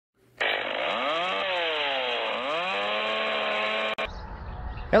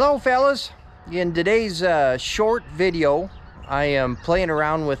Hello fellas, in today's short video I am playing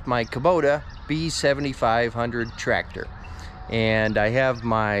around with my Kubota B7500 tractor, and I have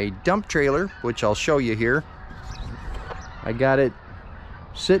my dump trailer, which I'll show you here. I got it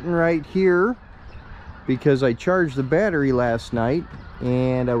sitting right here because I charged the battery last night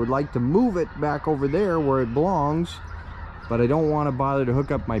and I would like to move it back over there where it belongs, but I don't want to bother to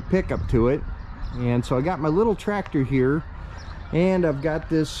hook up my pickup to it. And so I got my little tractor here, and I've got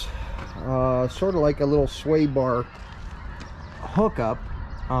this sort of like a little sway bar hookup,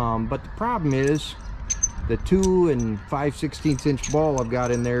 but the problem is the 2 5/16 inch ball I've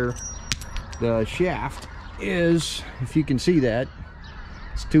got in there. The shaft is, if you can see that,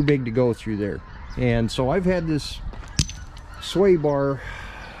 it's too big to go through there. And so I've had this sway bar,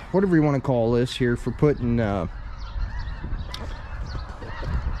 whatever you want to call this here, for putting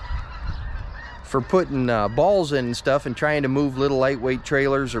balls in and stuff, and trying to move little lightweight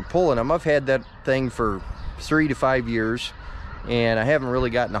trailers or pulling them. I've had that thing for 3 to 5 years, and I haven't really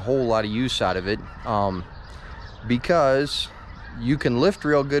gotten a whole lot of use out of it, because you can lift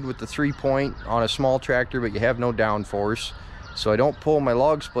real good with the 3-point on a small tractor, but you have no downforce. So I don't pull my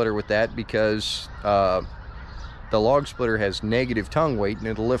log splitter with that because the log splitter has negative tongue weight and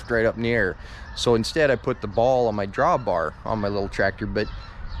it'll lift right up in the air. So instead I put the ball on my drawbar on my little tractor, but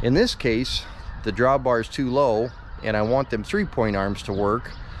in this case the drawbar is too low and I want them 3-point arms to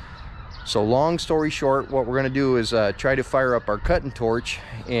work. So long story short, what we're going to do is try to fire up our cutting torch,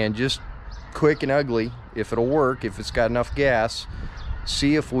 and just quick and ugly, if it'll work, if it's got enough gas,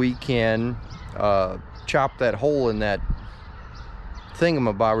 see if we can chop that hole in that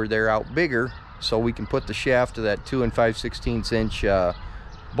thingamabobber there out bigger, so we can put the shaft of that 2 5/16 inch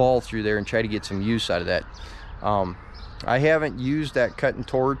ball through there and try to get some use out of that. I haven't used that cutting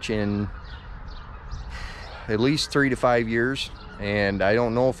torch in at least 3 to 5 years, and I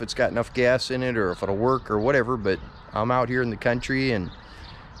don't know if it's got enough gas in it or if it'll work or whatever, but I'm out here in the country and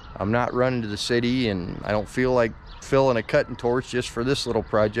I'm not running to the city, and I don't feel like filling a cutting torch just for this little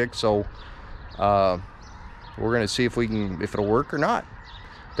project. So we're gonna see if it'll work or not.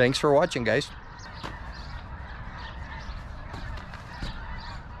 Thanks for watching, guys.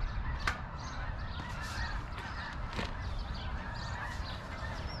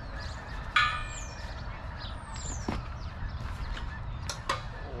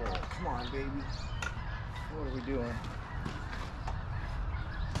 Come on, baby. What are we doing?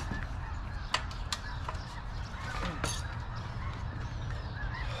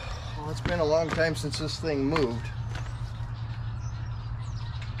 Well, it's been a long time since this thing moved.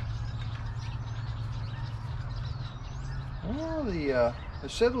 Well, the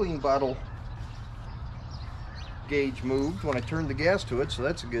acetylene bottle gauge moved when I turned the gas to it, so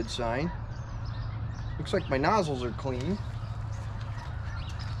that's a good sign. Looks like my nozzles are clean.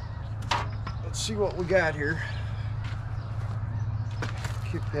 Let's see what we got here.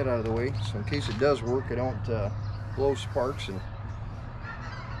 Kick that out of the way, so in case it does work, I don't blow sparks. And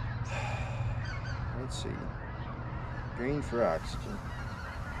let's see, drain for oxygen.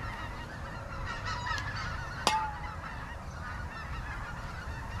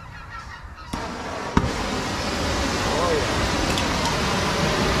 Oh yeah,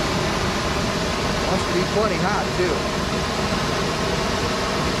 wants to be plenty hot too.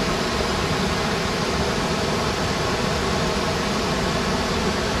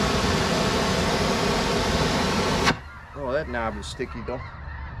 That knob is sticky though.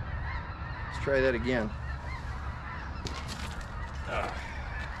 Let's try that again.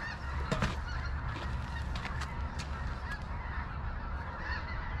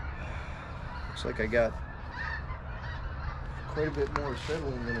 Looks like I got quite a bit more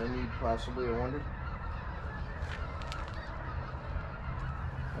acetylene than I need, possibly, I wonder.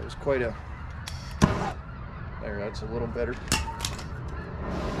 That was quite a... There, that's a little better.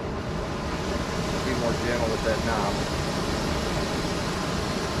 Be more gentle with that knob.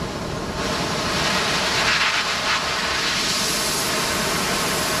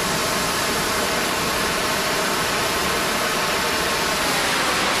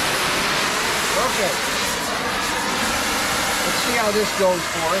 Okay, let's see how this goes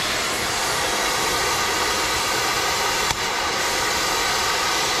for us.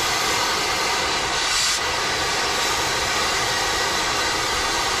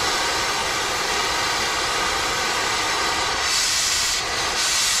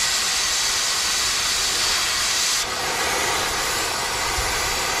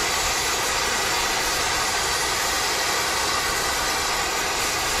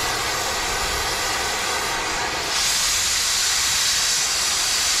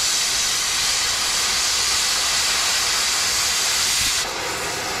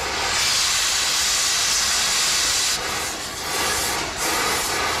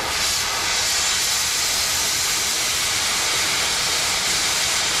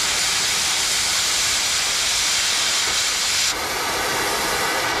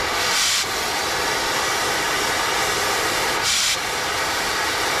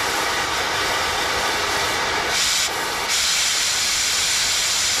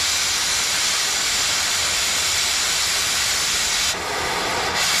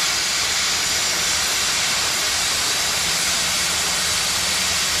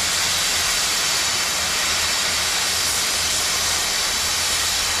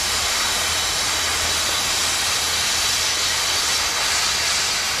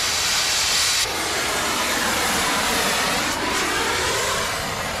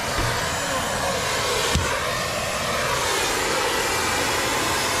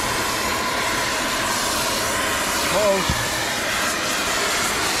 close.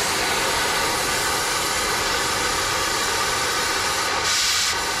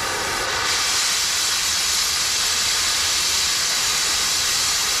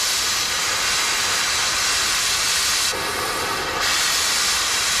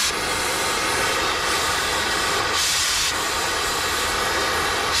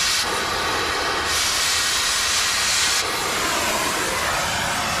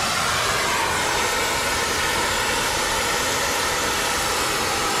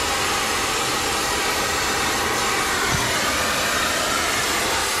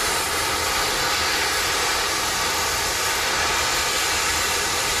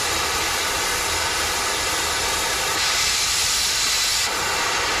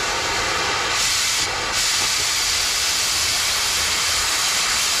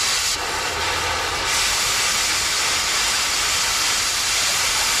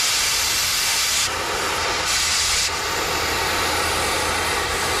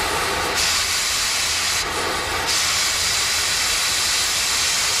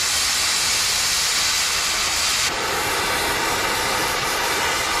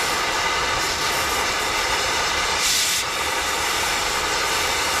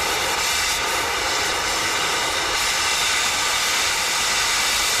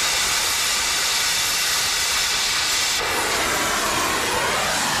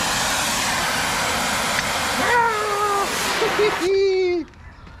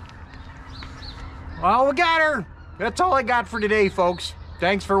 Well, we got her. That's all I got for today, folks.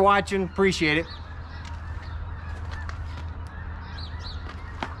 Thanks for watching. Appreciate it.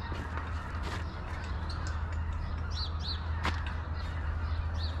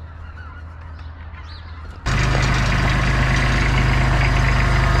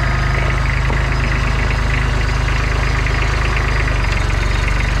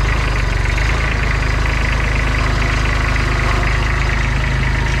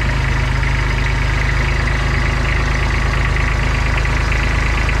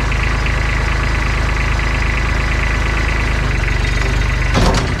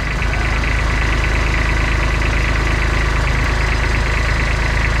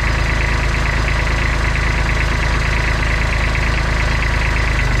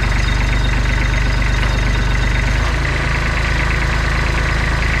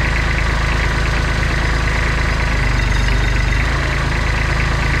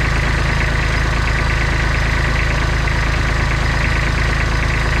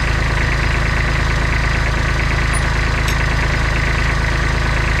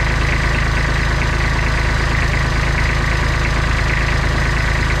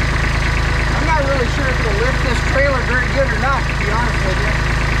 Good or not, to be honest with you.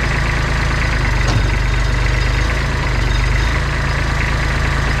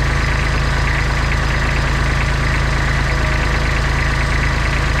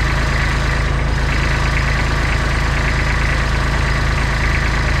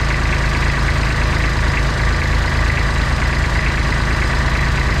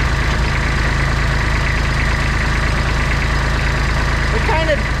 It kind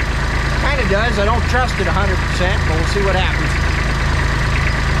of does. I don't trust it 100%, but we'll see what happens.